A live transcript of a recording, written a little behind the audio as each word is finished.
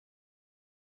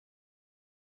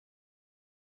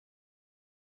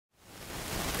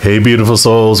Hey, beautiful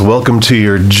souls. Welcome to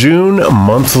your June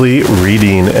monthly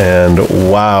reading. And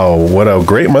wow, what a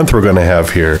great month we're going to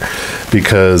have here,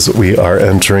 because we are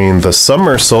entering the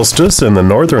summer solstice in the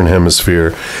northern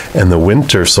hemisphere and the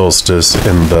winter solstice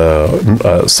in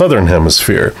the southern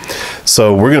hemisphere.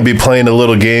 So we're going to be playing a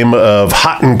little game of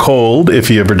hot and cold, if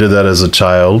you ever did that as a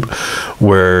child,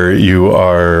 where you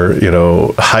are,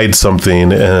 hide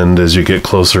something, and as you get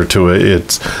closer to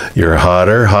it, you're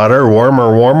hotter,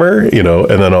 warmer, and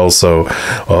then also,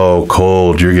 oh,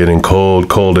 cold, you're getting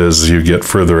cold as you get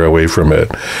further away from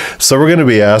it. So we're going to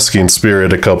be asking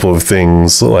Spirit a couple of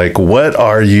things, like, what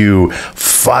are you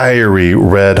fiery,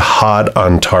 red hot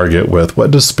on target with?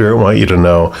 What does Spirit want you to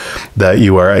know that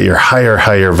you are at your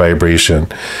higher vibration?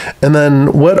 And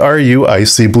then what are you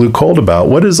icy blue cold about?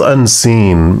 What is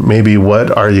unseen? Maybe what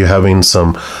are you having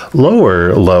some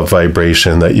lower love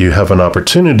vibration that you have an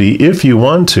opportunity, if you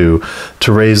want to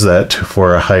raise that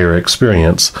for a higher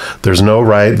experience? There's no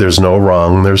right, there's no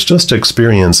wrong, there's just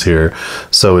experience here.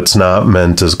 So it's not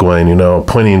meant as going,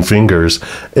 pointing fingers.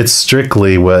 It's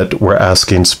strictly what we're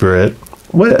asking Spirit.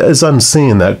 What is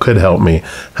unseen that could help me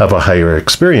have a higher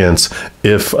experience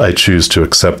if I choose to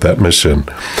accept that mission?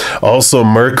 Also,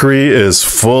 Mercury is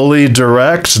fully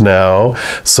direct now,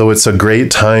 so it's a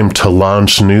great time to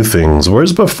launch new things.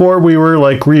 Whereas before we were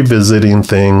like revisiting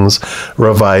things,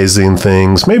 revising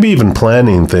things, maybe even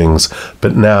planning things,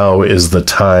 but now is the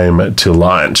time to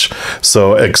launch.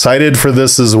 So excited for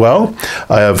this as well.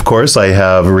 Of course, I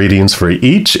have readings for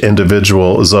each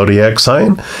individual zodiac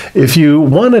sign. If you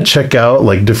want to check out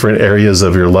like different areas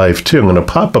of your life too, I'm going to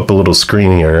pop up a little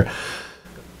screen here.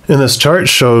 And this chart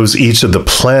shows each of the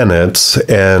planets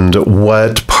and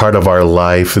what part of our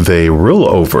life they rule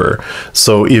over.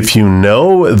 So if you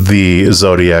know the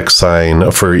zodiac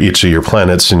sign for each of your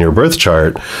planets in your birth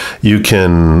chart, you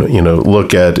can,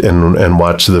 look at and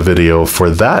watch the video for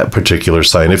that particular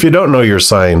sign. If you don't know your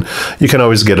sign, you can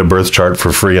always get a birth chart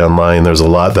for free online. There's a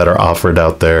lot that are offered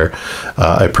out there.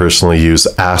 I personally use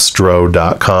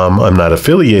astro.com. I'm not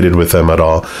affiliated with them at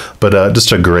all, but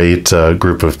just a great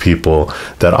group of people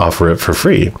that offer it for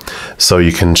free. So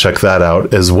you can check that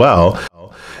out as well.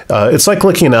 It's like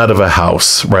looking out of a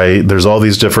house, right? There's all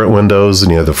these different windows,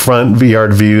 and you have the front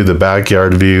yard view, the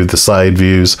backyard view, the side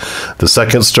views, the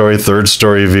second story, third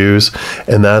story views.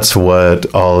 And that's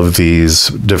what all of these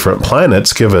different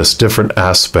planets give us, different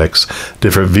aspects,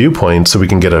 different viewpoints, so we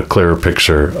can get a clearer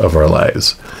picture of our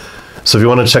lives. So if you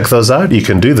want to check those out, you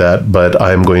can do that, but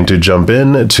I'm going to jump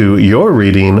in to your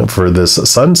reading for this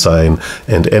sun sign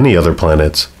and any other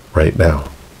planets right now.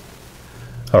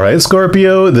 All right,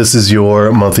 Scorpio, this is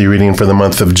your monthly reading for the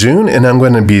month of June, and I'm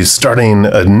going to be starting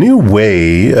a new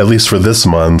way, at least for this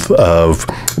month, of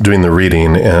doing the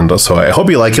reading. And so I hope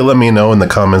you like it. Let me know in the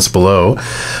comments below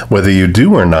whether you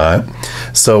do or not.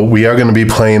 So we are going to be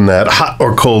playing that hot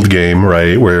or cold game,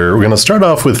 right? Where we're going to start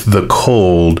off with the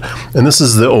cold, and this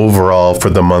is the overall for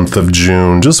the month of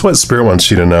June. Just what Spirit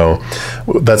wants you to know.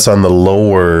 That's on the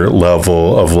lower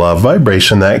level of love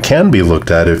vibration that can be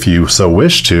looked at if you so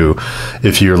wish to,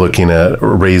 if you're looking at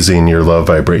raising your love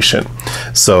vibration.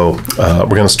 So we're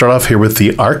going to start off here with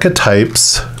the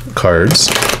archetypes cards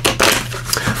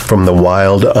from the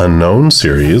Wild Unknown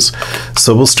series.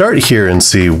 So we'll start here and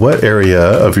see what area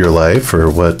of your life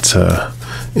or what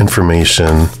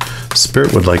information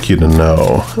Spirit would like you to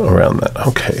know around that.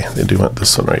 Okay, they do want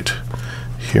this one right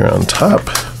here on top.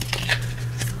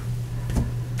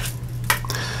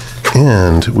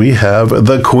 And we have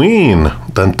the Queen.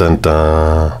 Dun, dun,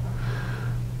 dun.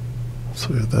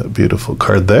 So we have that beautiful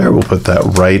card there. We'll put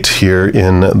that right here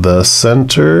in the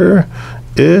center-ish.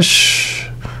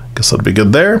 Guess that'll be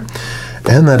good there.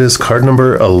 And that is card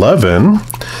number 11.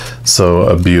 So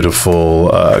a beautiful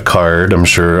card. I'm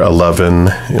sure 11,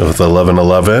 with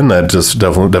 1111, that just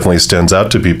definitely stands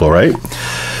out to people, right?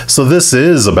 So this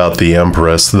is about the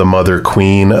Empress, the Mother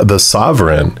Queen, the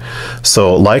Sovereign.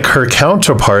 So like her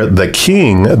counterpart, the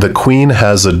King, the Queen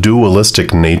has a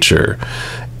dualistic nature.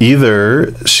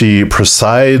 Either she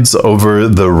presides over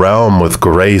the realm with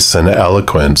grace and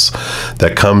eloquence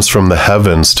that comes from the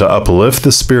heavens to uplift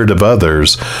the spirit of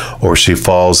others, or she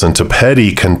falls into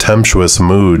petty, contemptuous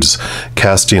moods,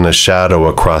 casting a shadow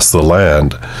across the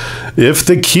land. If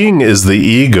the king is the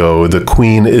ego, the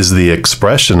queen is the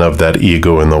expression of that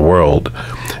ego in the world.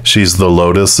 She's the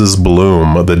lotus's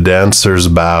bloom, the dancer's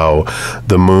bow,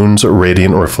 the moon's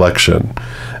radiant reflection.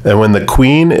 And when the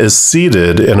queen is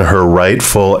seated in her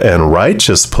rightful and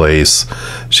righteous place,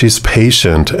 she's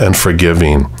patient and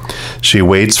forgiving. She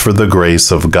waits for the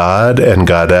grace of God and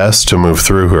Goddess to move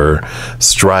through her,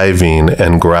 striving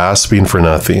and grasping for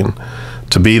nothing.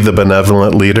 To be the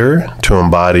benevolent leader, to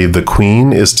embody the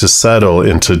queen, is to settle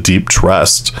into deep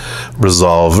trust,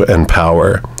 resolve, and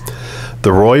power.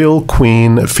 The royal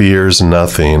queen fears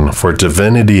nothing, for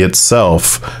divinity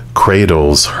itself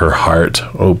cradles her heart.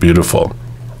 Oh, beautiful.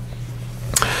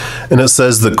 And it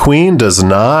says, the queen does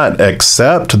not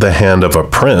accept the hand of a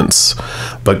prince,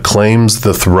 but claims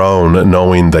the throne,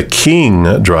 knowing the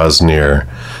king draws near.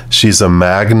 She's a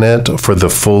magnet for the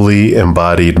fully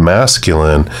embodied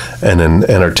masculine and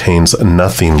entertains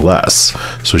nothing less.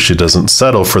 So she doesn't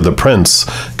settle for the prince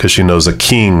because she knows a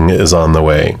king is on the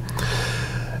way.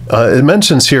 It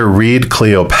mentions here, read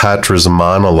Cleopatra's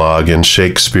monologue in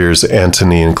Shakespeare's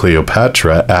Antony and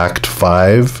Cleopatra, Act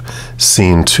 5,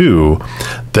 Scene 2.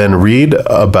 Then read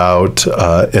about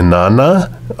Inanna,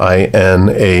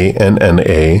 Inanna,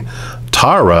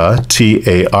 Tara,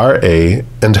 Tara,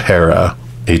 and Hera,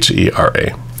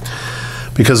 Hera.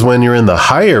 Because when you're in the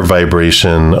higher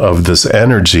vibration of this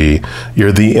energy,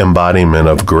 you're the embodiment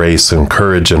of grace and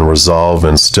courage and resolve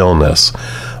and stillness.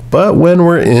 But when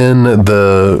we're in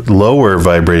the lower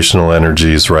vibrational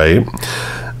energies, right,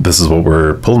 this is what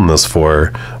we're pulling this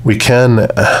for, we can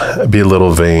be a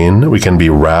little vain, we can be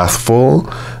wrathful,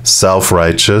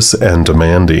 self-righteous, and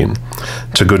demanding.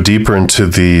 To go deeper into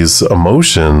these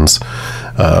emotions,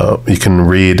 you can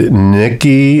read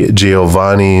Nikki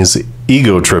Giovanni's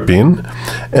Ego Tripping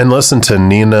and listen to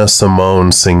Nina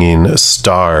Simone singing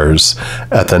Stars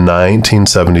at the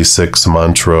 1976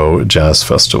 Montreux Jazz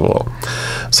Festival.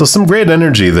 So some great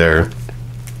energy there.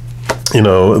 You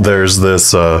know, there's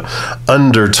this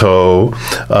undertow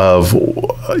of,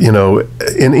 you know,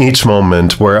 in each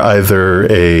moment where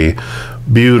either a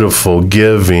beautiful,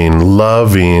 giving,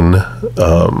 loving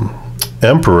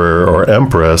emperor or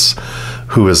empress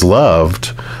who is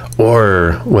loved,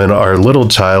 or when our little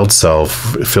child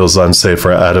self feels unsafe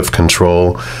or out of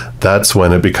control, that's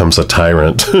when it becomes a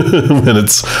tyrant. When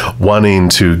it's wanting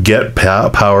to get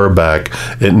power back,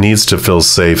 it needs to feel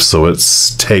safe, so it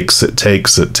takes.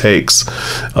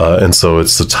 And so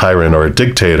it's a tyrant or a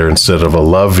dictator instead of a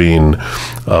loving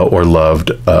or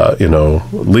loved,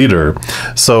 leader.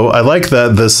 So I like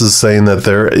that this is saying that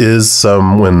there is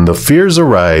some, when the fears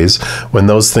arise, when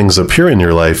those things appear in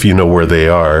your life, you know where they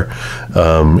are.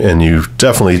 And you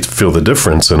definitely feel the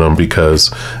difference in them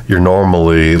because you're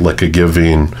normally like a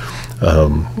giving,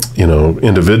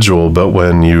 individual. But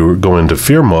when you go into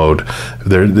fear mode,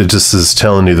 it just is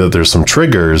telling you that there's some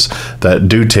triggers that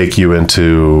do take you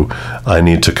into, I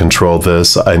need to control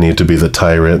this. I need to be the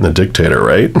tyrant and the dictator,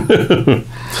 right?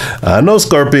 I know,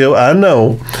 Scorpio, I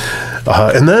know.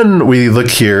 And then we look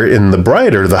here in the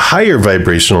brighter, the higher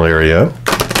vibrational area.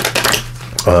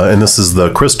 And this is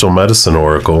the Crystal Medicine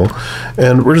Oracle.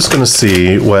 And we're just going to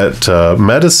see what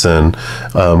medicine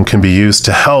can be used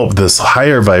to help this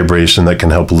higher vibration that can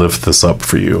help lift this up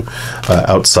for you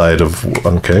outside of,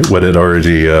 what it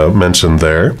already mentioned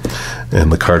there.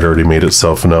 And the card already made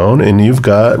itself known. And you've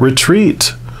got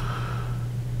Retreat.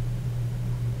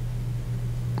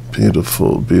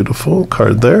 Beautiful, beautiful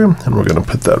card there. And we're going to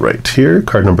put that right here.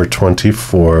 Card number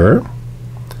 24.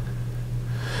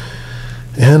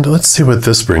 And let's see what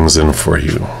this brings in for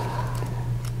you.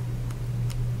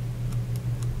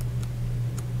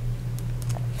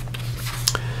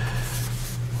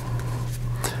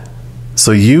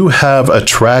 So you have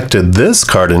attracted this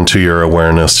card into your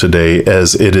awareness today,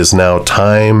 as it is now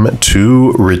time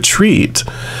to retreat.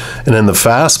 And in the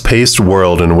fast-paced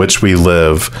world in which we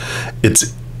live,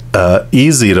 it's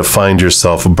easy to find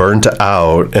yourself burnt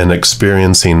out and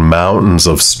experiencing mountains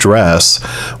of stress,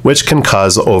 which can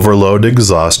cause overload,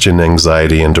 exhaustion,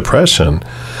 anxiety, and depression.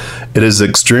 It is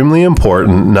extremely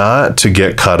important not to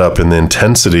get caught up in the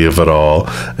intensity of it all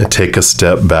and take a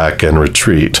step back and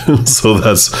retreat. So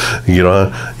that's,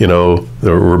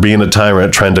 we're being a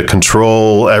tyrant trying to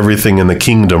control everything in the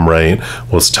kingdom, right?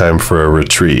 Well, it's time for a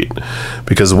retreat.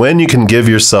 Because when you can give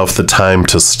yourself the time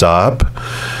to stop,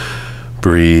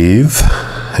 breathe,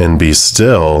 and be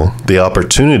still, the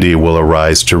opportunity will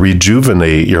arise to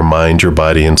rejuvenate your mind, your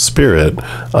body, and spirit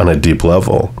on a deep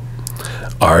level.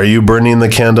 Are you burning the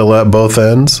candle at both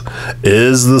ends?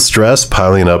 Is the stress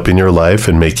piling up in your life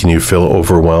and making you feel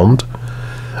overwhelmed?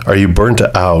 Are you burnt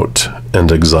out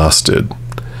and exhausted?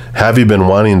 Have you been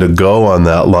wanting to go on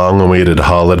that long-awaited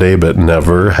holiday but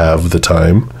never have the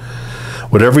time?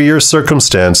 Whatever your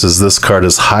circumstances, this card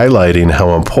is highlighting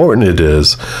how important it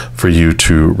is for you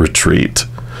to retreat.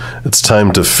 It's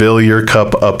time to fill your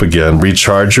cup up again,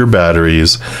 recharge your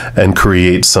batteries, and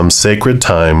create some sacred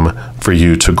time for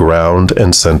you to ground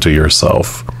and center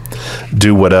yourself.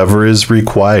 Do whatever is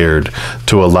required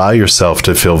to allow yourself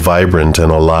to feel vibrant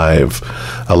and alive,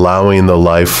 allowing the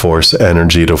life force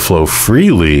energy to flow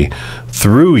freely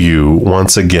through you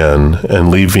once again and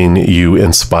leaving you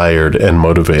inspired and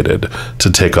motivated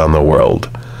to take on the world.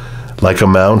 Like a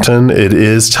mountain, it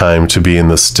is time to be in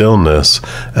the stillness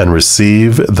and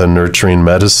receive the nurturing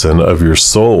medicine of your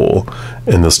soul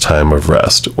in this time of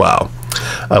rest. Wow,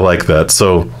 I like that.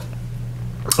 So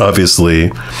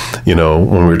obviously, you know,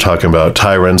 when we were talking about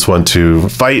tyrants want to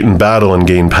fight and battle and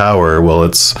gain power, well,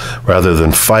 it's rather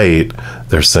than fight,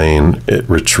 they're saying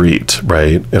retreat,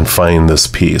 right? And find this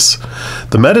peace.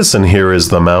 The medicine here is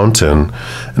the mountain.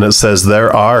 And it says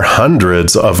there are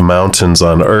hundreds of mountains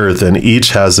on earth, and each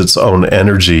has its own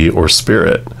energy or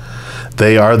spirit.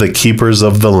 They are the keepers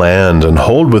of the land and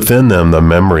hold within them the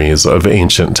memories of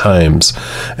ancient times.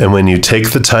 And when you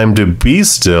take the time to be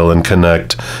still and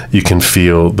connect, you can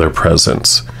feel their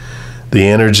presence. The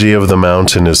energy of the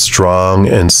mountain is strong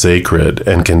and sacred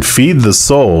and can feed the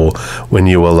soul when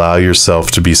you allow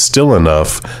yourself to be still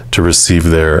enough to receive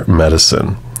their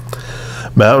medicine.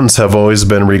 Mountains have always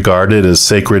been regarded as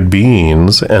sacred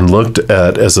beings and looked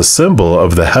at as a symbol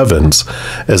of the heavens,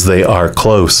 as they are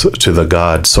close to the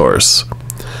God source.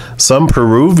 Some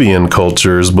Peruvian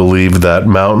cultures believe that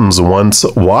mountains once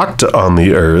walked on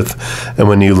the earth, and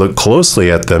when you look closely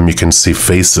at them, you can see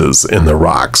faces in the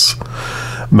rocks.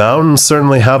 Mountains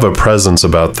certainly have a presence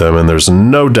about them, and there's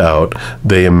no doubt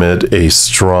they emit a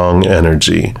strong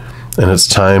energy. And it's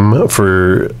time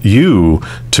for you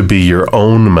to be your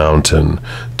own mountain,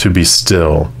 to be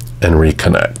still and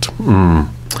reconnect.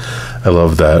 I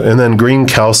love that. And then green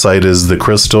calcite is the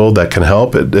crystal that can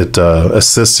help. It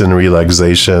assists in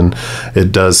relaxation.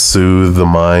 It does soothe the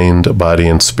mind, body,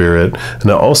 and spirit. And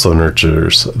it also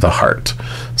nurtures the heart.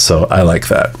 So I like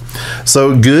that.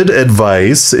 So good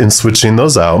advice in switching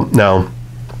those out. Now,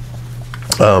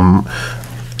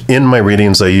 in my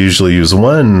readings, I usually use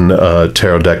one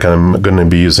tarot deck, and I'm going to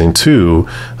be using two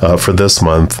for this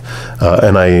month.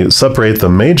 And I separate the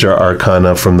major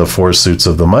arcana from the four suits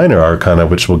of the minor arcana,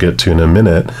 which we'll get to in a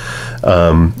minute.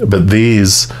 But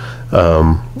these,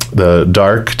 the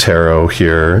dark tarot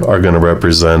here, are going to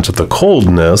represent the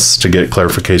coldness, to get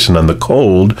clarification on the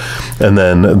cold. And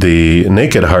then the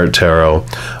naked heart tarot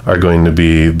are going to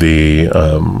be the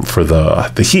for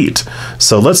the heat.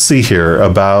 So let's see here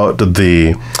about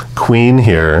the queen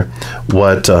here,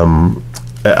 what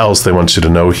else they want you to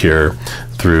know here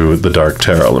through the dark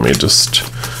tarot. Let me just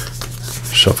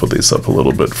shuffle these up a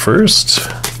little bit first,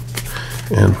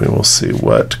 and we will see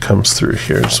what comes through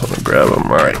here. Just want to grab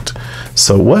them. All right.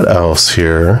 So what else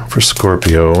here for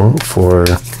Scorpio, for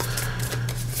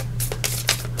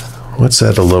what's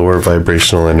at a lower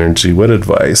vibrational energy? What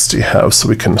advice do you have? So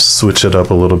we can switch it up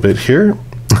a little bit here.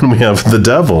 And we have the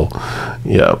devil.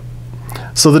 Yeah.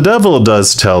 So the devil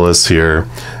does tell us here,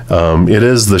 it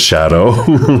is the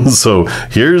shadow. So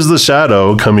here's the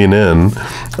shadow coming in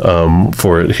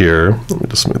for it here. Let me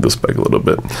just move this back a little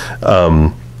bit.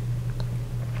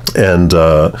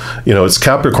 You know, it's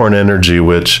Capricorn energy,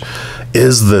 which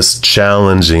is this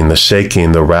challenging, the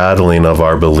shaking, the rattling of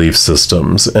our belief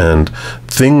systems. And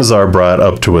things are brought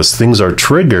up to us, things are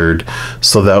triggered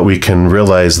so that we can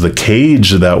realize the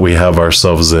cage that we have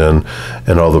ourselves in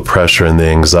and all the pressure and the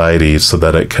anxiety, so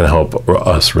that it can help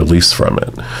us release from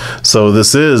it. So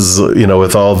this is, you know,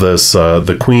 with all this,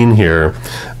 the queen here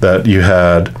that you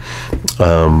had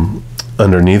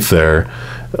underneath there,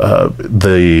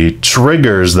 the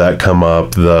triggers that come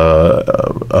up, the,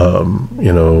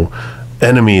 you know,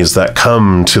 enemies that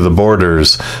come to the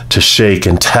borders to shake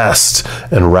and test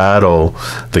and rattle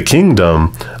the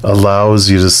kingdom,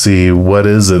 allows you to see what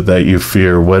is it that you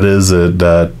fear, what is it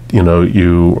that, you know,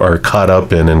 you are caught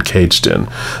up in and caged in.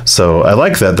 So I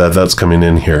like that's coming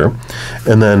in here.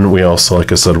 And then we also,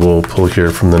 like I said, we'll pull here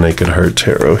from the Naked Heart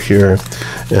Tarot here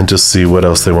and just see what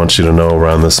else they want you to know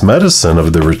around this medicine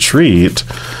of the retreat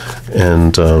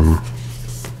and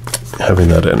having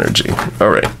that energy. All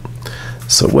right.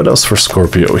 So what else for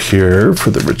Scorpio here for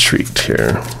the retreat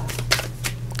here?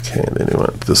 Okay, then you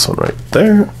want this one right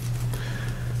there.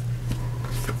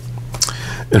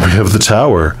 And we have the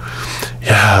Tower.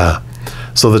 Yeah.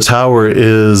 So the Tower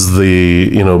is the,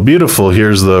 you know, beautiful.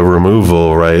 Here's the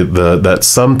removal, right? That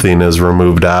something is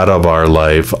removed out of our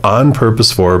life on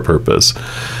purpose, for a purpose.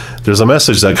 there's a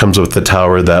message that comes with the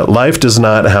Tower that life does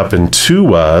not happen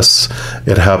to us,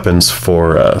 it happens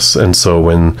for us. And so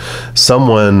when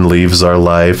someone leaves our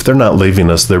life, they're not leaving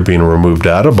us, they're being removed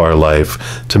out of our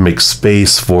life to make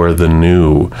space for the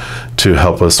new, to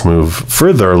help us move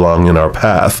further along in our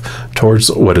path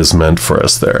towards what is meant for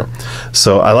us there.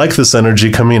 So I like this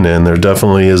energy coming in. There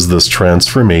definitely is this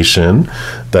transformation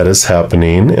that is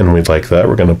happening, and we'd like that.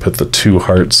 We're going to put the 2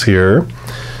 hearts here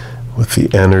with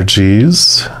the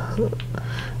energies,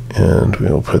 and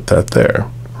we'll put that there.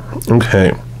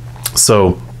 Okay,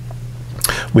 so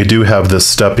we do have this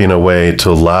stepping away to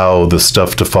allow the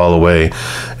stuff to fall away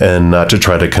and not to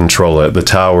try to control it. The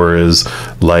Tower is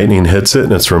lightning hits it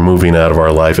and it's removing out of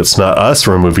our life. It's not us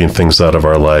removing things out of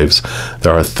our lives.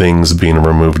 There are things being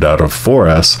removed out of for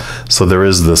us. So there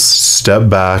is this step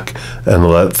back and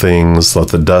let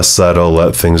the dust settle,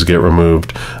 let things get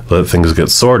removed, let things get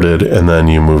sorted, and then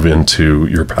you move into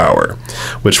your power,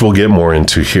 which we'll get more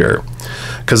into here.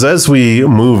 Because as we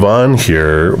move on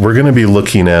here, we're going to be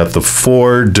looking at the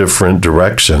 4 different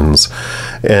directions.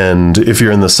 And if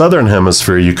you're in the southern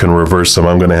hemisphere, you can reverse them.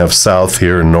 I'm going to have south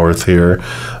here and north here.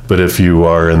 But if you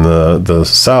are in the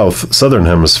southern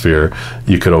hemisphere,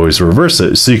 you could always reverse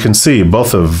it. So you can see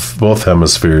both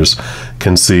hemispheres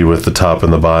can see with the top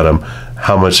and the bottom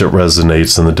how much it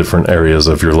resonates in the different areas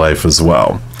of your life as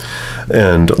well.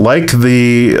 And like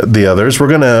the others, we're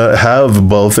going to have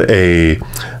both a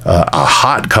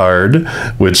hot card,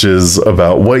 which is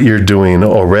about what you're doing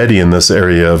already in this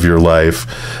area of your life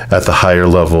at the higher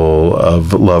level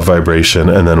of love vibration,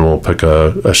 and then we'll pick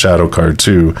a shadow card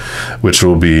too, which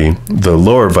will be the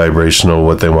lower vibrational,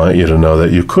 what they want you to know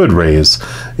that you could raise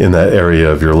in that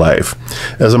area of your life.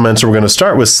 As I mentioned, we're going to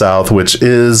start with south, which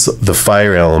is the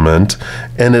fire element,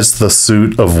 and it's the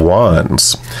suit of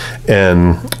wands.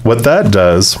 And what that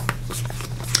does,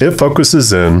 it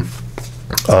focuses in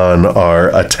on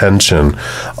our attention,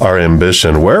 our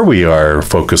ambition, where we are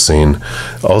focusing,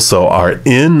 also our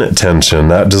intention,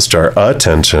 not just our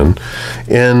attention.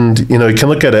 And, you can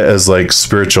look at it as like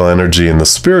spiritual energy in the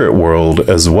spirit world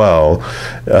as well.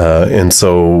 And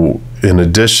so in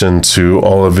addition to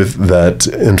all of that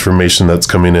information that's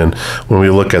coming in, when we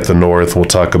look at the north, we'll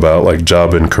talk about like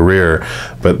job and career,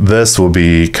 but this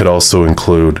could also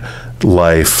include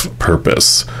life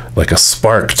purpose, like a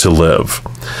spark to live.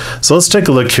 So let's take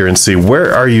a look here and see,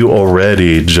 where are you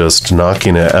already just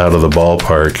knocking it out of the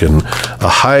ballpark in a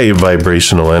high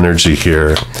vibrational energy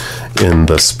here in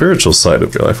the spiritual side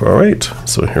of your life. All right,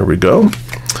 so here we go.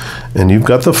 And you've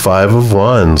got the 5 of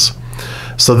Wands.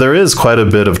 So there is quite a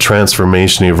bit of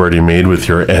transformation you've already made with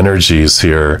your energies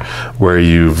here, where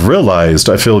you've realized,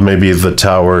 I feel maybe the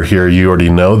Tower here, you already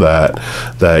know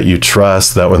that you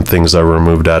trust that when things are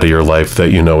removed out of your life,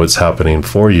 that you know it's happening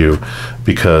for you,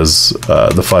 because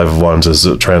the 5 of Wands is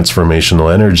a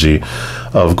transformational energy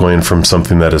of going from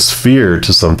something that is fear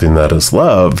to something that is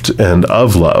loved and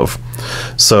of love.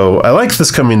 So I like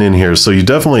this coming in here. So you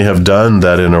definitely have done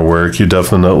that inner work. You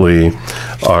definitely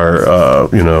are,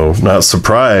 not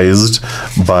surprised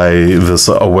by this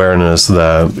awareness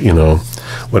that,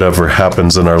 whatever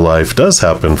happens in our life does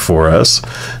happen for us.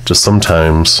 Just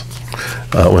sometimes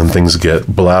when things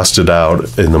get blasted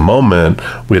out in the moment,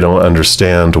 we don't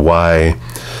understand why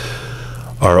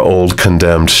our old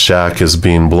condemned shack is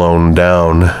being blown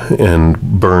down and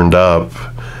burned up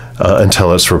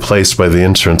until it's replaced by the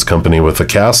insurance company with a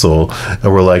castle.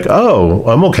 And we're like, oh,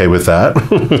 I'm okay with that.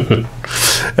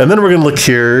 And then we're going to look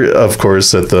here, of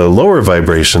course, at the lower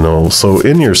vibrational. So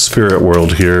in your spirit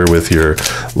world here, with your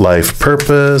life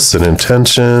purpose and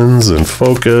intentions and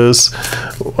focus,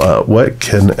 what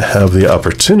can have the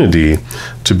opportunity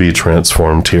to be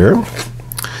transformed here?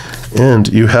 And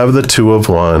you have the 2 of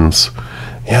Wands.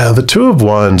 Yeah, the 2 of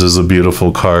Wands is a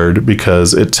beautiful card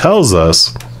because it tells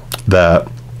us that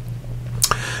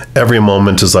every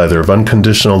moment is either of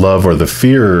unconditional love or the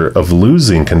fear of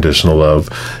losing conditional love,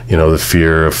 the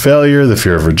fear of failure, the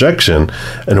fear of rejection.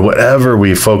 And whatever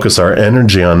we focus our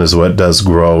energy on is what does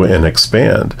grow and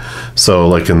expand. So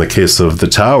like in the case of the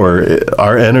Tower,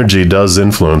 our energy does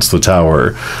influence the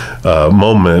Tower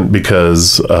moment,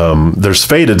 because there's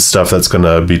fated stuff that's going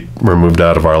to be removed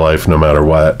out of our life no matter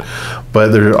what.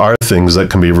 But there are things that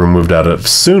can be removed out of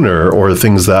sooner, or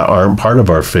things that aren't part of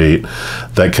our fate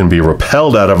that can be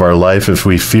repelled out of our life if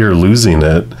we fear losing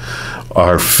it.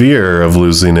 Our fear of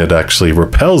losing it actually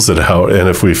repels it out. And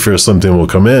if we fear something will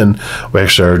come in, we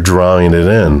actually are drawing it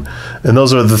in. And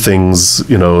those are the things,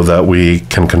 that we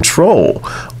can control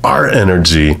our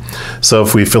energy. So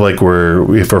if we feel like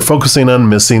if we're focusing on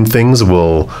missing things,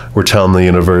 we're telling the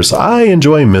universe, I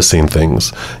enjoy missing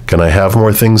things. Can I have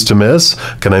more things to miss?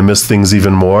 Can I miss things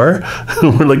even more?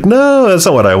 We're like, no, that's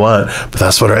not what I want. But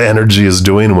that's what our energy is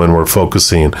doing when we're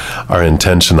focusing our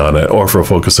intention on it. Or if we're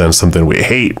focusing on something we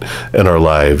hate in our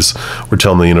lives, we're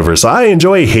telling the universe, I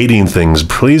enjoy hating things.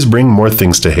 Please bring more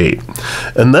things to hate.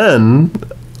 And then,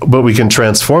 but we can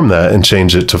transform that and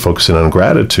change it to focusing on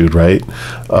gratitude, right?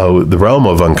 The realm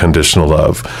of unconditional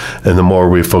love. And the more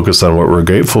we focus on what we're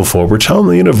grateful for, we're telling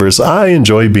the universe, I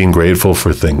enjoy being grateful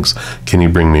for things. Can you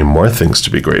bring me more things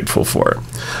to be grateful for?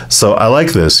 So I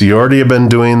like this. You already have been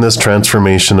doing this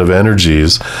transformation of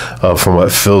energies from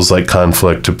what feels like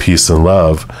conflict to peace and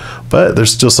love. But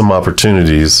there's still some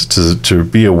opportunities to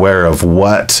be aware of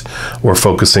what we're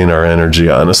focusing our energy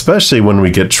on, especially when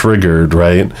we get triggered,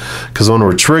 right? Because when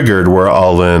we're triggered, we're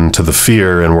all into the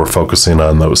fear and we're focusing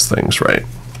on those things, right?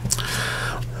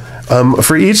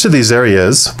 For each of these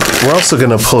areas, we're also going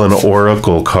to pull an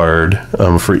oracle card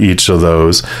for each of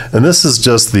those. And this is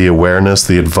just the awareness,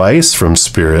 the advice from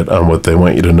Spirit on what they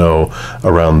want you to know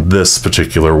around this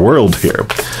particular world here.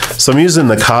 So I'm using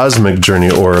the Cosmic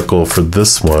Journey Oracle for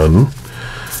this one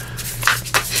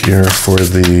here for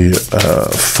the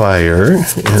fire.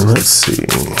 And let's see,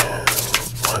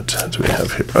 what do we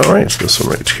have here? All right, this one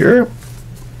right here.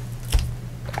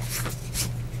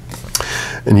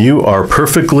 And you are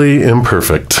perfectly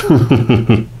imperfect.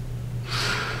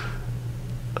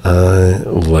 I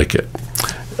like it.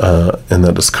 And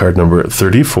that is card number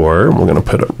 34. We're going to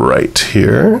put it right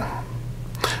here.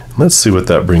 Let's see what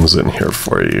that brings in here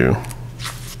for you.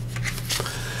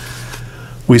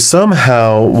 We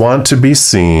somehow want to be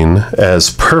seen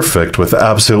as perfect with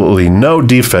absolutely no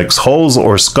defects, holes,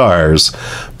 or scars,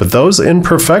 but those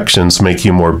imperfections make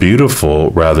you more beautiful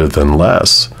rather than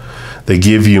less. They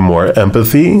give you more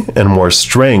empathy and more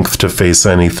strength to face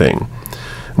anything.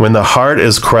 When the heart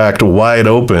is cracked wide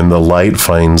open, the light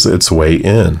finds its way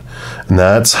in. And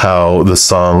that's how the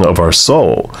song of our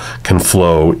soul can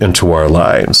flow into our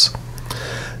lives.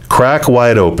 Crack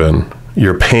wide open.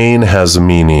 Your pain has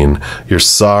meaning. Your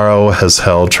sorrow has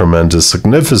held tremendous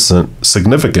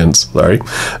significance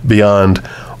beyond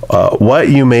what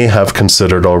you may have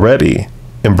considered already.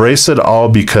 Embrace it all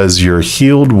because your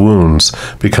healed wounds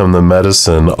become the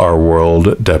medicine our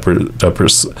world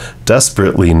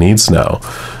desperately needs now.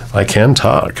 I can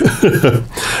talk.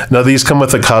 Now, these come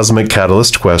with a cosmic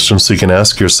catalyst question, so you can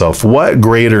ask yourself, what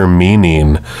greater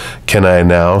meaning can I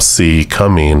now see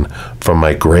coming from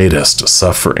my greatest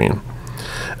suffering?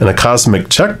 And a cosmic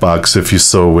checkbox, if you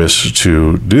so wish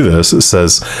to do this, it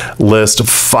says, list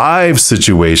 5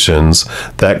 situations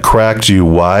that cracked you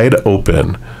wide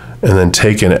open, and then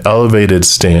take an elevated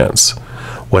stance.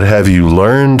 What have you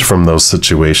learned from those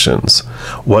situations?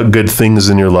 What good things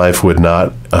in your life would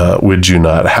you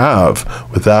not have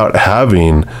without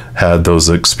having had those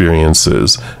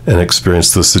experiences and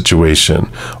experienced the situation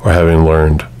or having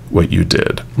learned what you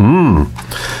did?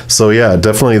 So yeah,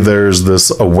 definitely there's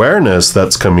this awareness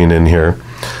that's coming in here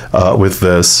with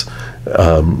this.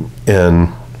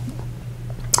 And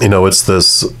you know, it's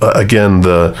this, again,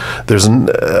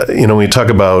 when we talk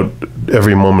about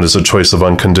every moment is a choice of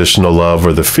unconditional love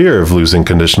or the fear of losing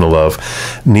conditional love,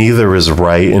 neither is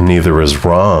right and neither is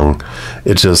wrong.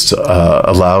 It just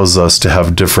allows us to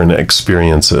have different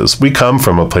experiences. We come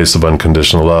from a place of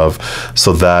unconditional love,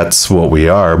 so that's what we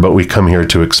are, but we come here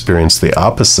to experience the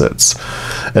opposites.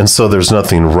 And so there's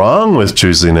nothing wrong with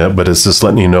choosing it, but it's just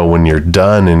letting you know when you're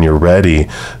done and you're ready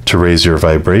to raise your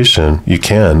vibration, you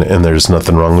can, and there's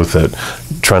nothing wrong with it.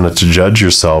 Try not to judge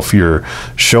yourself. You're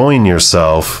showing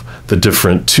yourself the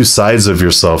different 2 sides of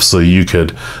yourself, so you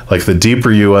could, like, the deeper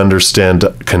you understand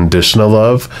conditional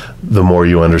love, the more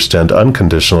you understand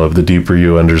unconditional love. The deeper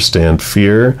you understand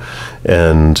fear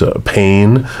and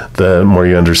pain, the more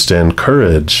you understand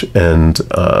courage and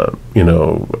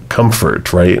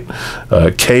comfort, right?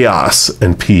 Chaos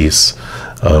and peace.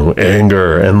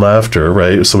 Anger and laughter,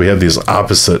 right? So we have these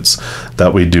opposites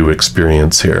that we do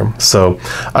experience here. So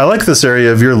I like this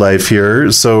area of your life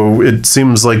here. So it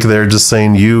seems like they're just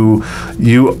saying you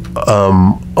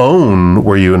own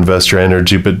where you invest your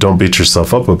energy, but don't beat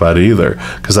yourself up about it either,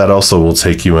 because that also will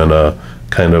take you in a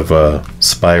kind of a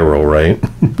spiral, right?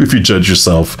 If you judge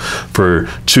yourself for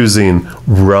choosing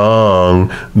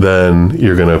wrong, then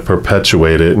you're going to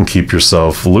perpetuate it and keep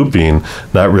yourself looping,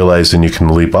 not realizing you can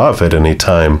leap off at any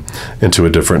time into a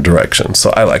different direction. So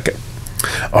I like it.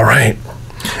 All right.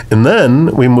 And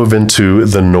then we move into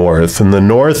the north, and the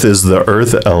north is the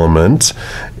earth element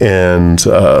and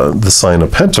the sign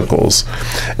of Pentacles.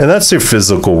 And that's your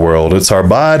physical world. It's our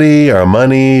body, our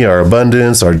money, our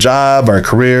abundance, our job, our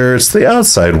career. It's the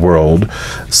outside world.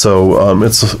 So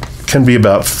it can be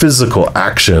about physical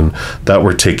action that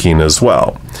we're taking as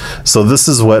well. So this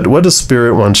is what does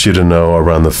Spirit want you to know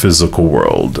around the physical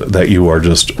world, that you are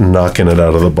just knocking it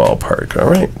out of the ballpark. All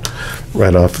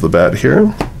right off the bat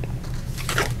here.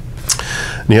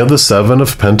 You have the Seven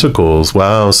of Pentacles.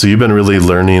 Wow, so you've been really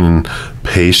learning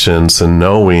patience and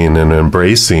knowing and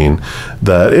embracing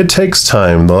that it takes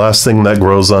time. The last thing that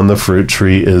grows on the fruit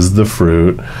tree is the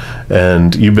fruit,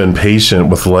 and you've been patient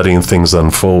with letting things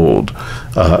unfold.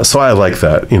 So I like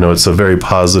that. It's a very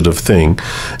positive thing.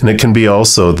 And it can be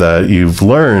also that you've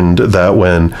learned that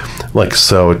when,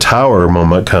 a tower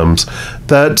moment comes,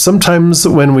 that sometimes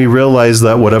when we realize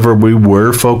that whatever we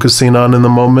were focusing on in the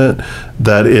moment,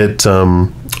 that it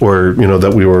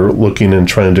that we were looking and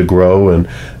trying to grow and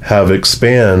have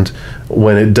expand,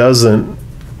 when it doesn't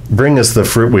bring us the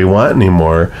fruit we want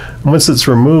anymore, once it's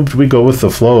removed, we go with the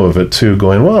flow of it too,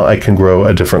 going, well, I can grow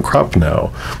a different crop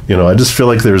now. I just feel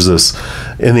like there's this,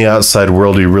 in the outside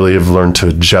world, you really have learned to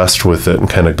adjust with it and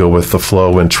kind of go with the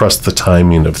flow and trust the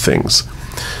timing of things.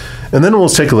 And then we'll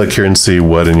take a look here and see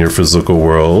what in your physical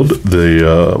world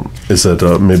is it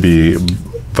maybe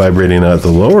vibrating at the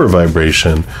lower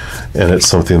vibration, and it's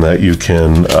something that you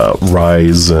can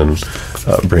rise and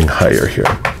bring higher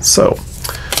here. So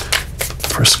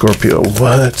for Scorpio, for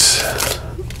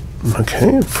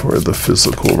the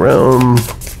physical realm,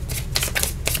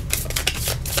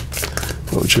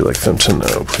 what would you like them to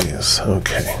know, please?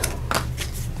 Okay.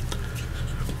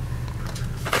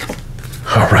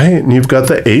 All right, and you've got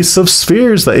the Ace of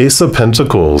Spheres, the Ace of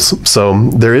Pentacles. So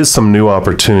there is some new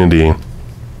opportunity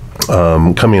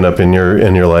coming up in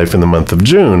your life in the month of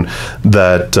June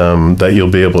that you'll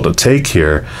be able to take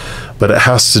here, but it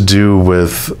has to do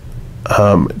with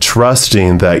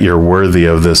trusting that you're worthy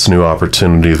of this new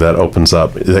opportunity that opens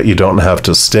up, that you don't have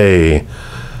to stay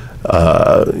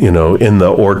in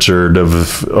the orchard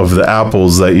of the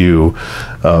apples that you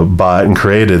bought and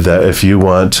created, that if you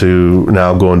want to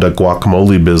now go into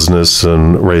guacamole business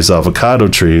and raise avocado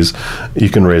trees, you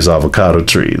can raise avocado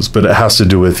trees. But it has to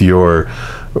do with your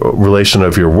relation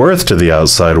of your worth to the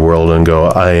outside world and go,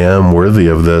 I am worthy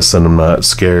of this, and I'm not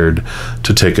scared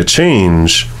to take a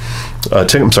change.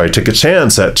 Take a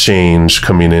chance at change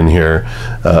coming in here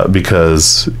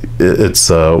because it's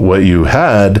what you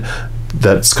had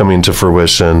that's coming to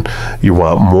fruition. You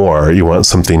want more. You want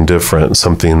something different,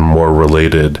 something more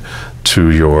related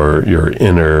to your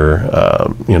inner,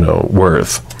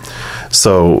 worth.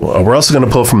 So we're also going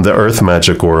to pull from the Earth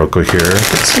Magic Oracle here.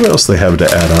 Let's see what else they have to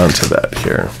add on to that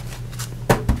here.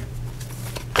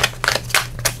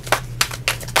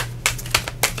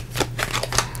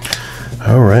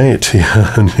 All right,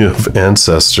 and you have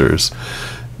ancestors,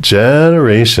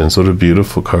 generations. What a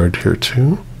beautiful card here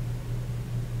too.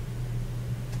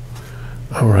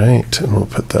 All right, and we'll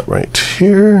put that right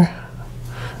here.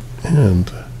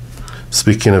 And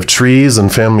speaking of trees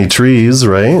and family trees,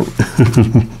 right?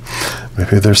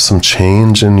 Maybe there's some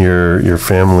change in your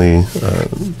family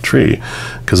tree,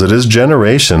 because it is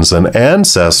generations, and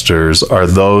ancestors are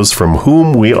those from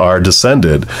whom we are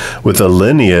descended, with a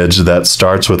lineage that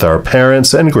starts with our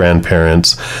parents and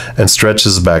grandparents and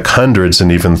stretches back hundreds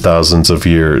and even thousands of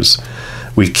years.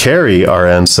 We carry our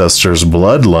ancestors'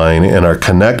 bloodline and are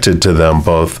connected to them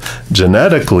both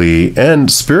genetically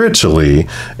and spiritually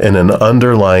in an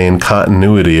underlying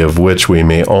continuity of which we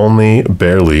may only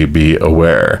barely be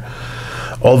aware.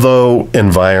 Although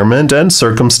environment and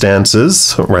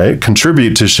circumstances, right,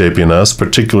 contribute to shaping us,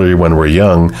 particularly when we're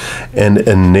young, an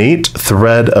innate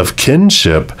thread of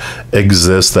kinship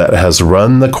exists that has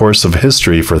run the course of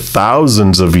history for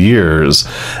thousands of years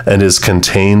and is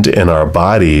contained in our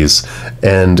bodies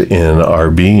and in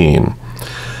our being.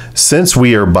 Since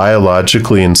we are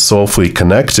biologically and soulfully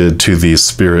connected to these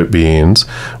spirit beings,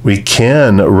 we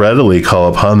can readily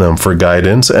call upon them for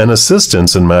guidance and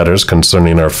assistance in matters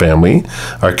concerning our family,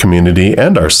 our community,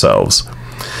 and ourselves.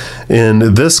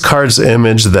 In this card's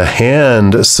image, the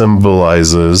hand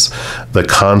symbolizes the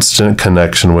constant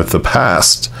connection with the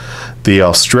past. The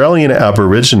Australian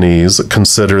Aborigines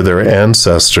consider their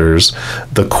ancestors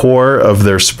the core of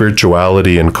their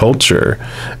spirituality and culture,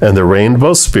 and the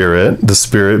rainbow spirit, the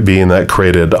spirit being that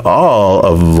created all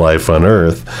of life on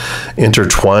earth,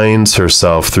 intertwines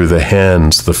herself through the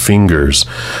hands, the fingers,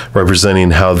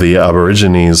 representing how the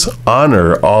Aborigines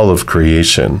honor all of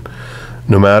creation.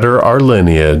 No matter our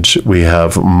lineage, we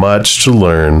have much to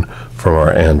learn from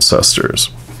our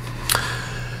ancestors.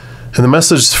 And the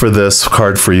message for this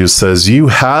card for you says, you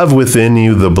have within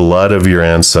you the blood of your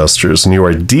ancestors, and you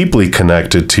are deeply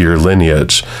connected to your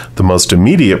lineage. The most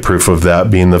immediate proof of that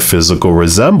being the physical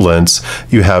resemblance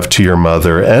you have to your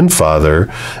mother and father,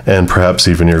 and perhaps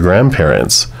even your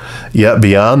grandparents. Yet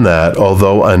beyond that,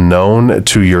 although unknown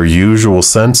to your usual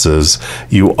senses,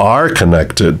 you are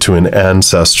connected to an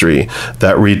ancestry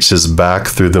that reaches back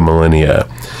through the millennia.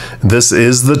 This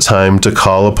is the time to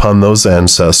call upon those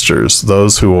ancestors,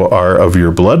 those who are of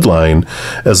your bloodline,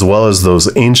 as well as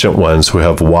those ancient ones who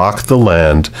have walked the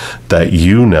land that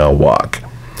you now walk.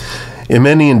 In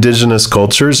many indigenous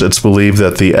cultures, it's believed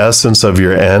that the essence of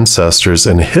your ancestors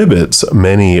inhibits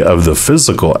many of the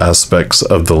physical aspects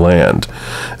of the land.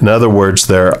 In other words,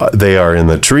 they are in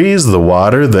the trees, the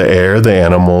water, the air, the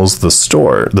animals, the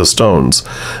stones,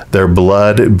 their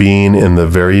blood being in the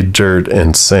very dirt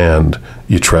and sand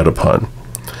you tread upon.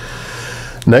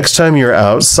 Next time you're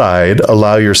outside,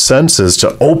 allow your senses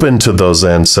to open to those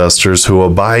ancestors who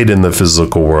abide in the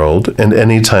physical world, and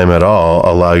anytime at all,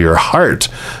 allow your heart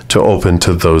to open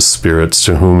to those spirits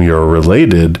to whom you're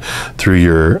related through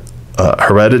your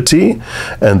heredity,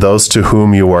 and those to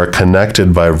whom you are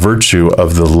connected by virtue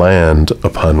of the land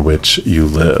upon which you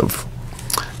live.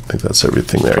 I think that's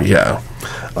everything there. Yeah,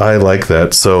 I like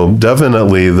that. So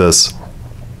definitely this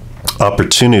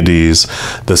opportunities,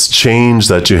 this change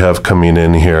that you have coming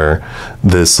in here,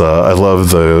 this I love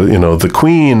the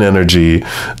queen energy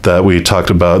that we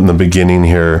talked about in the beginning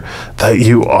here, that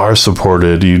you are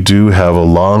supported, you do have a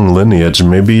long lineage,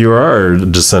 maybe you are a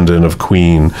descendant of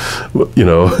queen,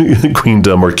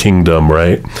 queendom or kingdom,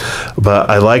 right? But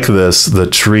I like this, the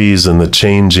trees and the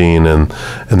changing, and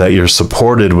that you're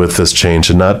supported with this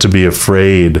change, and not to be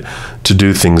afraid to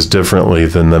do things differently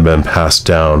than they've been passed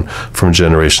down from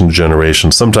generation to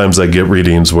generation. Sometimes I get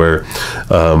readings where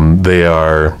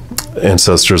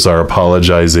ancestors are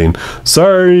apologizing.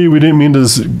 Sorry, we didn't mean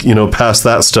to, pass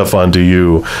that stuff on to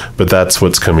you, but that's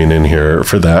what's coming in here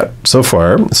for that so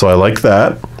far. So I like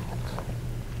that.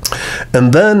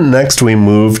 And then next we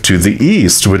move to the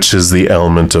east, which is the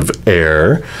element of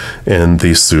air and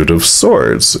the suit of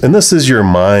swords. And this is your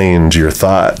mind, your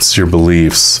thoughts, your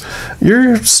beliefs,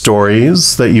 your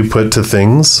stories that you put to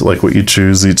things, like what you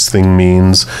choose each thing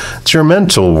means. It's your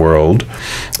mental world,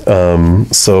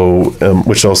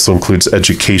 which also includes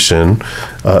education.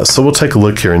 So we'll take a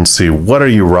look here and see, what are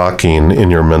you rocking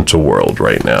in your mental world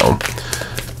right now?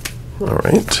 All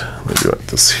right, let me do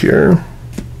this here.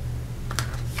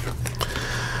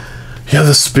 Yeah,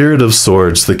 the Spirit of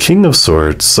Swords, the King of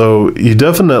Swords. So they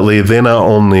not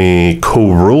only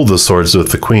co-rule the swords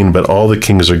with the Queen, but all the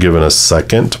kings are given a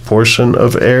second portion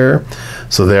of air.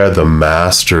 So they are the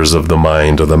masters of the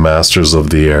mind, or the masters of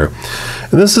the air.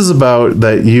 And this is about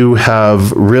that you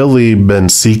have really been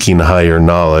seeking higher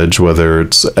knowledge, whether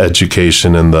it's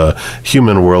education in the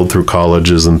human world through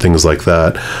colleges and things like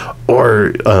that,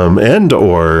 or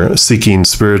seeking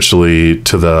spiritually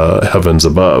to the heavens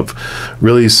above,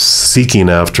 really seeking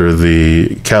after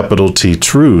the capital T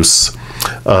truths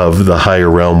of the higher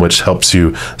realm, which helps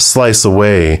you slice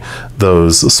away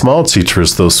those small t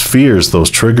truths, those fears, those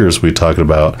triggers we talked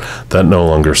about that no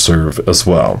longer serve as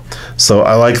well. So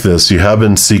I like this. You have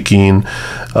been seeking,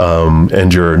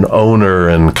 and you're an owner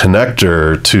and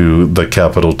connector to the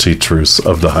capital T truths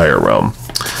of the higher realm.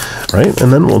 Right,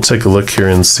 and then we'll take a look here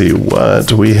and see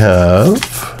what we have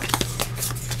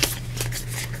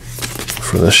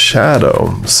for the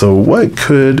shadow. So what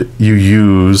could you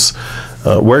use,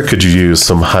 where could you use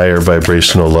some higher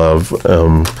vibrational love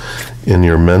in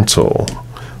your mental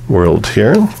world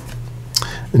here?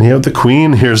 And you have the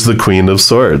Queen. Here's the Queen of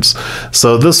Swords.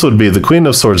 So this would be, the Queen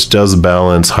of Swords does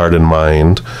balance heart and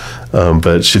mind,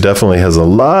 but she definitely has a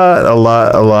lot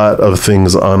of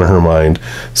things on her mind.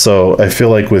 So I feel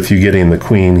like with you getting the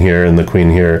Queen here and the Queen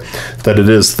here, that it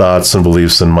is thoughts and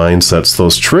beliefs and mindsets,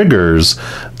 those triggers,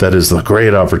 that is the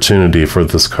great opportunity for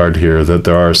this card here, that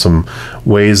there are some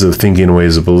ways of thinking,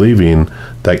 ways of believing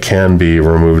that can be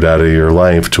removed out of your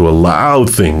life to allow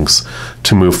things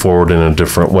to move forward in a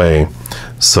different way.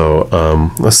 So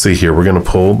let's see here. We're going to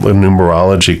pull the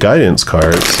numerology guidance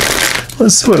cards.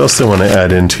 Let's see what else they want to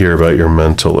add into here about your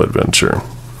mental adventure.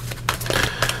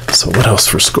 So what else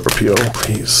for Scorpio,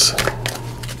 please?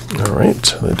 All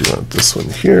right, I do want this one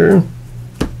here.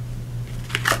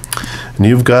 And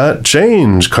you've got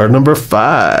change, card number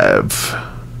 5.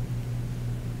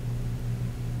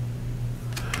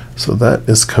 So that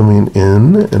is coming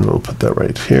in, and we'll put that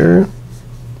right here.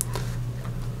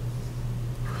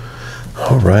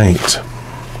 All right.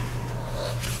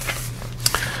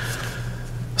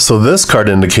 So this card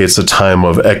indicates a time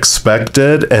of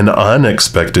expected and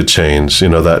unexpected change. You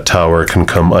know, that Tower can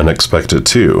come unexpected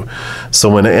too. So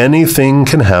when anything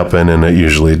can happen, and it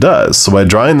usually does. So by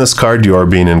drawing this card, you are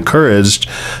being encouraged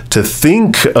to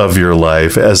think of your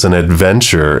life as an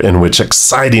adventure in which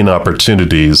exciting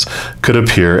opportunities could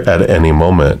appear at any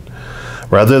moment.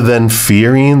 Rather than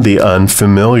fearing the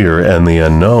unfamiliar and the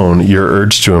unknown, you're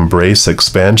urged to embrace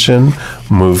expansion,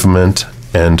 movement,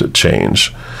 and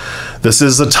change. This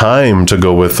is a time to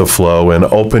go with the flow and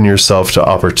open yourself to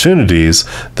opportunities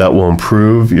that will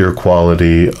improve your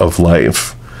quality of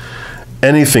life.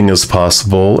 Anything is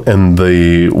possible, and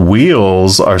the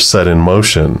wheels are set in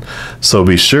motion. So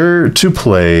be sure to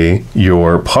play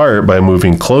your part by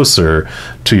moving closer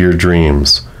to your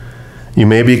dreams. You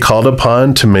may be called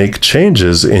upon to make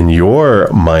changes in your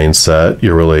mindset,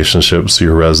 your relationships,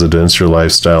 your residence, your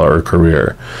lifestyle, or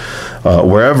career.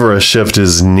 Wherever a shift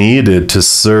is needed to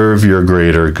serve your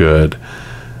greater good.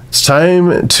 It's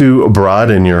time to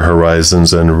broaden your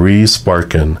horizons and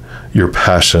re-sparken your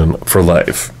passion for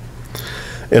life.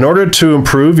 In order to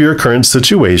improve your current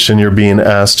situation, you're being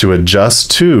asked to adjust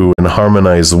to and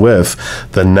harmonize with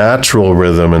the natural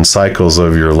rhythm and cycles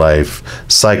of your life,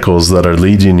 cycles that are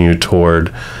leading you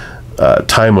toward a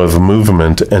time of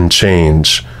movement and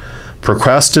change.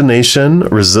 Procrastination,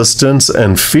 resistance,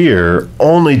 and fear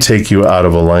only take you out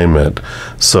of alignment.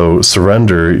 So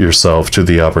surrender yourself to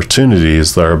the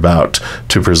opportunities that are about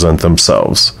to present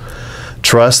themselves.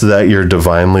 Trust that you're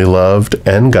divinely loved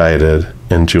and guided,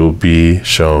 and you'll be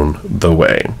shown the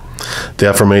way. The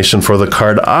affirmation for the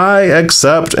card: I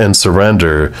accept and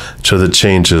surrender to the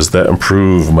changes that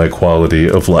improve my quality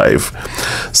of life.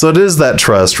 So it is that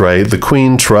trust, right? The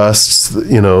Queen trusts,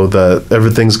 you know, that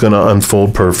everything's going to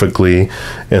unfold perfectly,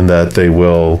 and that they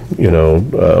will, you know,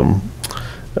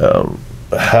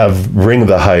 bring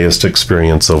the highest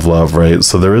experience of love, right?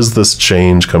 So there is this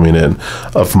change coming in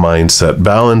of mindset,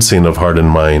 balancing of heart and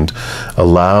mind,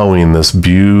 allowing this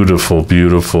beautiful,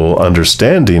 beautiful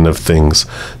understanding of things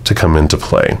to come into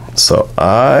play. So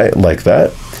I like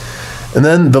that. And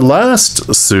then the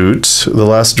last suit, the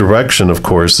last direction, of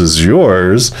course, is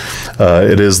yours.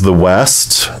 It is the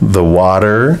West, the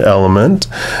water element,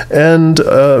 and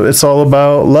it's all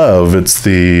about love. It's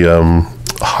the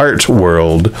heart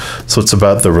world. So it's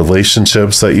about the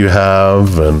relationships that you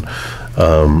have, and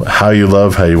how you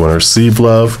love, how you want to receive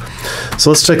love.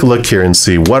 So let's take a look here and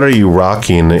see, what are you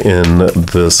rocking in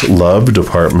this love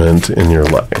department in your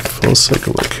life? Let's take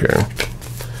a look here.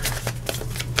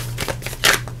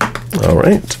 All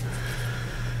right.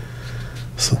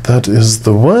 So that is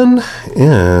the one,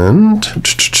 and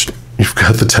you've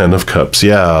got the Ten of Cups.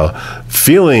 Yeah,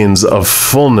 feelings of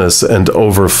fullness and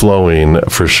overflowing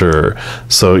for sure.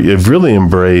 So you've really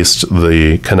embraced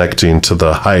the connecting to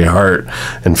the high heart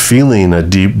and feeling a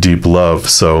deep, deep love.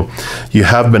 So you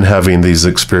have been having these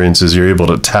experiences. You're able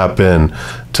to tap in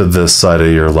to this side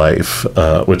of your life,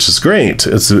 which is great.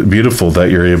 It's beautiful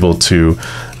that you're able to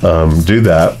do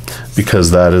that,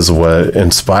 because that is what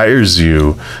inspires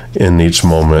you in each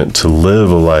moment to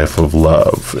live a life of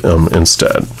love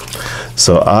instead.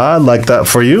 So I like that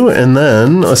for you. And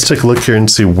then let's take a look here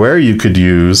and see where you could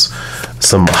use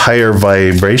some higher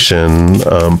vibration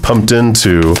pumped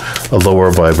into a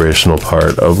lower vibrational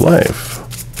part of life.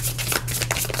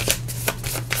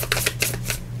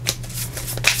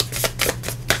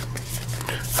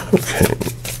 Okay.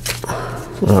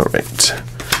 All right.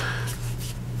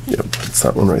 Yep, it's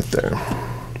that one right there.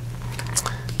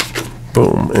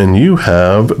 Boom. And you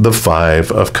have the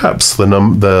Five of Cups.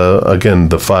 Again,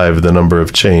 the five, the number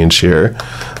of change here.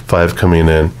 5 coming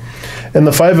in. And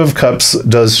the Five of Cups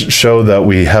does show that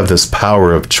we have this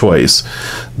power of choice.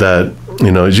 That,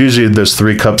 you know, usually there's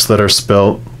 3 cups that are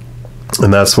spilt,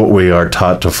 and that's what we are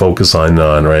taught to focus on,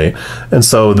 right? And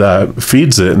so that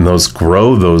feeds it, and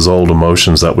grow those old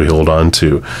emotions that we hold on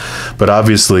to. But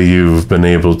obviously you've been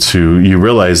able to, you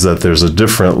realize that there's a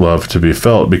different love to be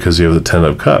felt because you have the Ten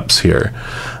of Cups here.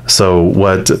 So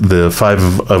what the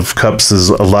Five of Cups is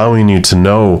allowing you to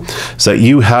know is that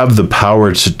you have the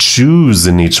power to choose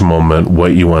in each moment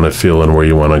what you want to feel and where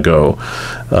you want to go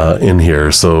in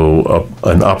here. So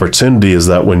an opportunity is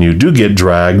that when you do get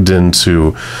dragged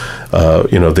into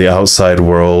you know, the outside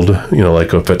world, you know,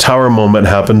 like if a tower moment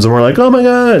happens and we're like, oh my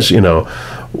gosh, you know,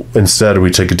 instead we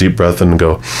take a deep breath and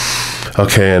go,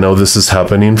 okay, I know this is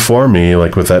happening for me,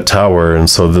 like with that tower. And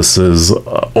so this is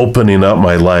opening up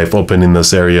my life, opening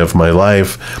this area of my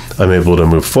life. I'm able to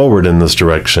move forward in this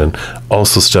direction.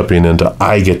 Also stepping into,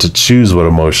 I get to choose what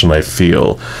emotion I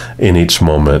feel in each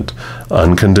moment.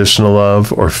 unconditional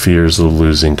love or fears of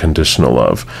losing conditional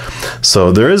love.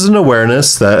 So there is an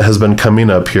awareness that has been coming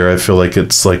up here. I feel like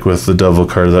it's like with the Devil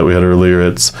card that we had earlier,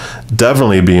 it's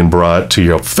definitely being brought to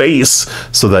your face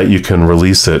so that you can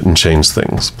release it and change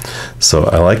things. So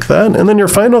I like that. And then your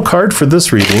final card for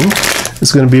this reading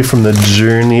is going to be from the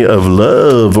Journey of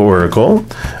Love Oracle.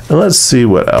 And let's see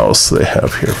what else they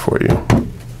have here for you.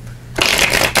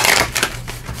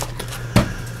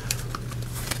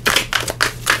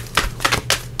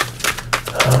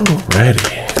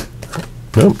 Alrighty.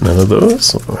 Nope, none of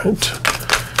those. All right.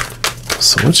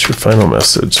 So what's your final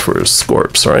message for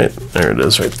Scorps? All right, there it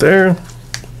is right there.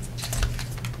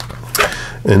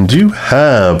 And you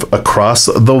have Across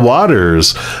the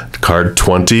Waters, card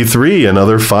 23,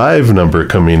 another 5 number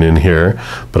coming in here.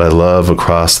 But I love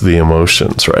Across the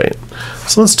Emotions, right?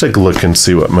 So let's take a look and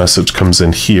see what message comes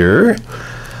in here.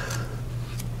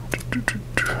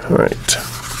 All right.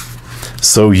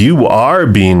 So you are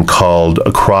being called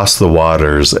across the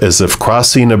waters, as if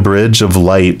crossing a bridge of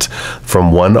light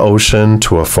from one ocean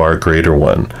to a far greater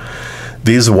one.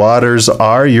 These waters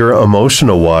are your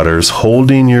emotional waters,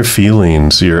 holding your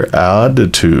feelings, your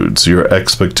attitudes, your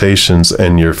expectations,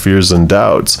 and your fears and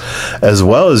doubts, as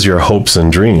well as your hopes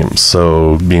and dreams.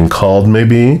 So being called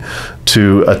maybe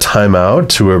to a timeout,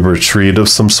 to a retreat of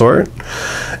some sort.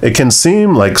 It can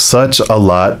seem like such a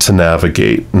lot to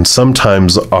navigate, and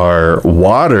sometimes our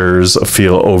waters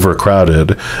feel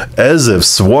overcrowded, as if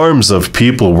swarms of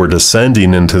people were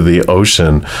descending into the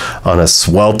ocean on a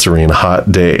sweltering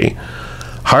hot day.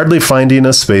 Hardly finding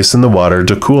a space in the water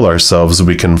to cool ourselves,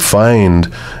 we can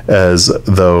find as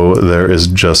though there is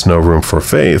just no room for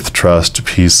faith, trust,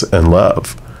 peace, and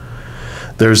love.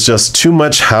 There's just too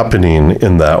much happening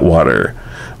in that water.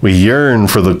 We yearn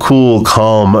for the cool,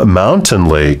 calm mountain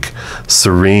lake,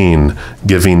 serene,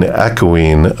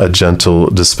 echoing a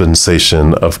gentle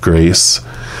dispensation of grace.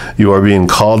 You are being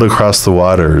called across the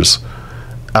waters,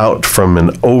 out from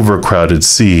an overcrowded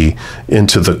sea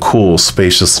into the cool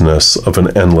spaciousness of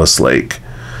an endless lake.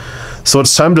 So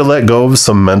it's time to let go of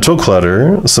some mental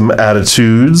clutter, some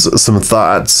attitudes, some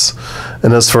thoughts,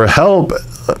 and as for help,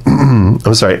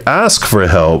 ask for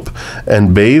help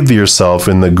and bathe yourself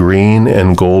in the green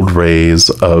and gold rays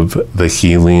of the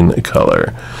healing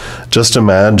color. Just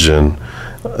imagine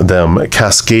them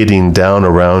cascading down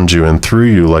around you and through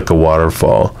you like a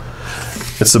waterfall.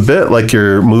 It's a bit like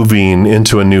you're moving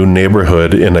into a new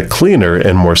neighborhood in a cleaner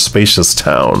and more spacious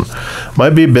town.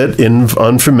 Might be a bit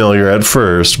unfamiliar at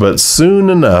first, but soon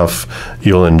enough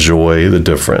you'll enjoy the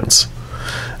difference.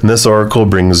 And this oracle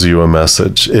brings you a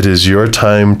message. It is your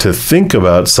time to think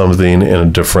about something in a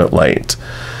different light.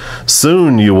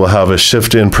 Soon you will have a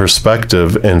shift in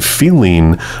perspective, and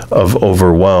feeling of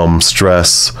overwhelm,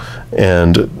 stress,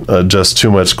 and just too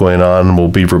much going on will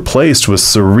be replaced with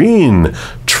serene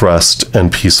trust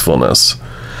and peacefulness.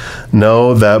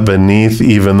 Know that beneath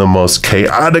even the most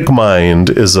chaotic mind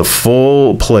is a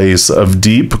full place of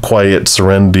deep, quiet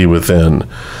serenity within.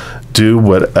 Do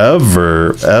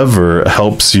whatever ever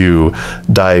helps you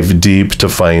dive deep to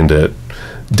find it.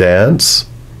 Dance,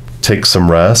 take some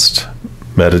rest,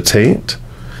 meditate,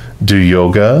 do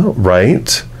yoga,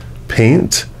 write,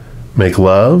 paint, make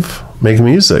love, make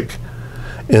music.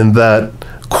 In that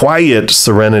quiet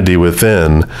serenity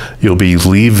within, you'll be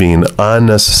leaving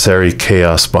unnecessary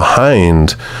chaos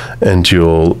behind, and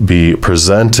you'll be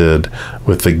presented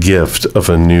with the gift of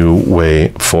a new way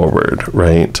forward,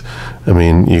 right? I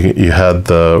mean, you had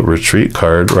the retreat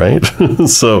card, right?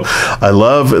 So I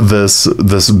love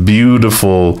this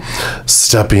beautiful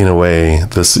stepping away.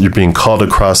 You're being called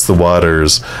across the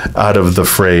waters, out of the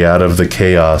fray, out of the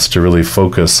chaos, to really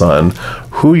focus on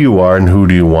who you are and who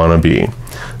do you want to be.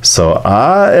 So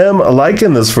I am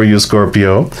liking this for you,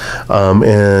 Scorpio.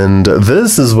 And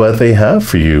this is what they have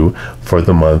for you for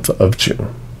the month of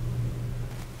June.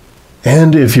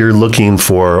 And if you're looking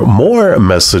for more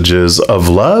messages of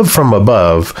love from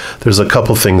above, there's a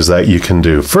couple things that you can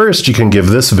do. First, you can give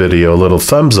this video a little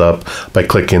thumbs up by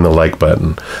clicking the like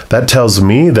button. That tells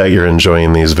me that you're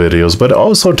enjoying these videos, but it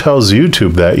also tells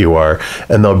YouTube that you are,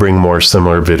 and they'll bring more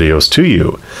similar videos to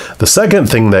you. The second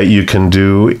thing that you can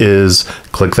do is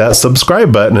click that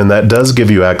subscribe button, and that does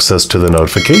give you access to the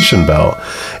notification bell.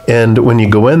 And when you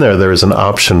go in there, there's an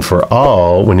option for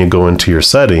all when you go into your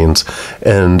settings,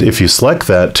 and if you select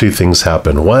that, two things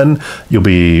happen. One, you'll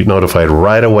be notified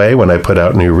right away when I put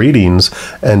out new readings,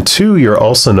 and two, you're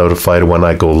also notified when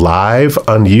I go live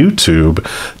on YouTube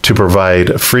to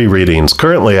provide free readings.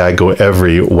 Currently, I go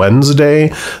every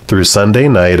Wednesday through Sunday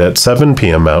night at 7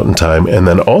 p.m. Mountain Time, and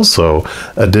then also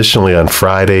additionally on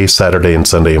Friday, Saturday, and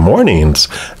Sunday mornings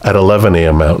at 11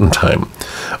 a.m. Mountain Time.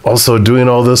 Also, doing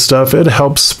all this stuff, it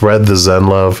helps spread the Zen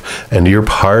love, and you're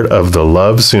part of the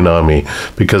love tsunami,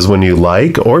 because when you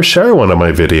like or share one of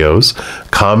my videos,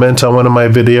 comment on one of my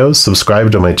videos,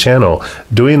 subscribe to my channel,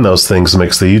 doing those things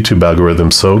makes the YouTube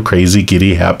algorithm so crazy,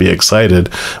 giddy, happy, excited,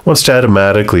 wants to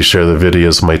automatically share the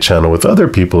videos of my channel with other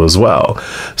people as well.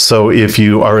 So if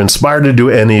you are inspired to do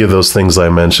any of those things I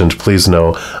mentioned, please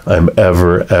know I'm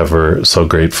ever so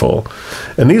grateful.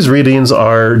 And these readings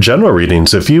are general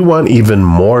readings. If you want even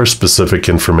more specific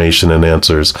information and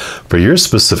answers for your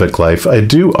specific life, I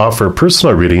do offer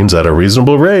personal readings at a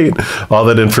reasonable rate. All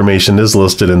that information is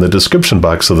listed in the description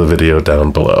box of the video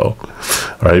down below.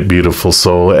 All right, beautiful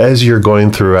soul, as you're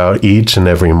going throughout each and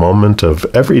every moment of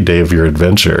every day of your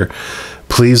adventure,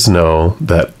 please know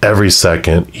that every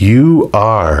second you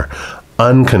are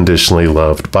unconditionally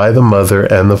loved by the Mother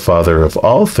and the Father of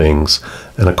all things.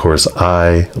 And of course,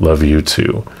 I love you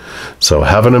too. So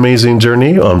have an amazing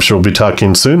journey. I'm sure we'll be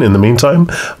talking soon. In the meantime,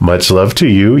 much love to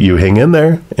you. You hang in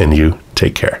there and you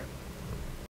take care.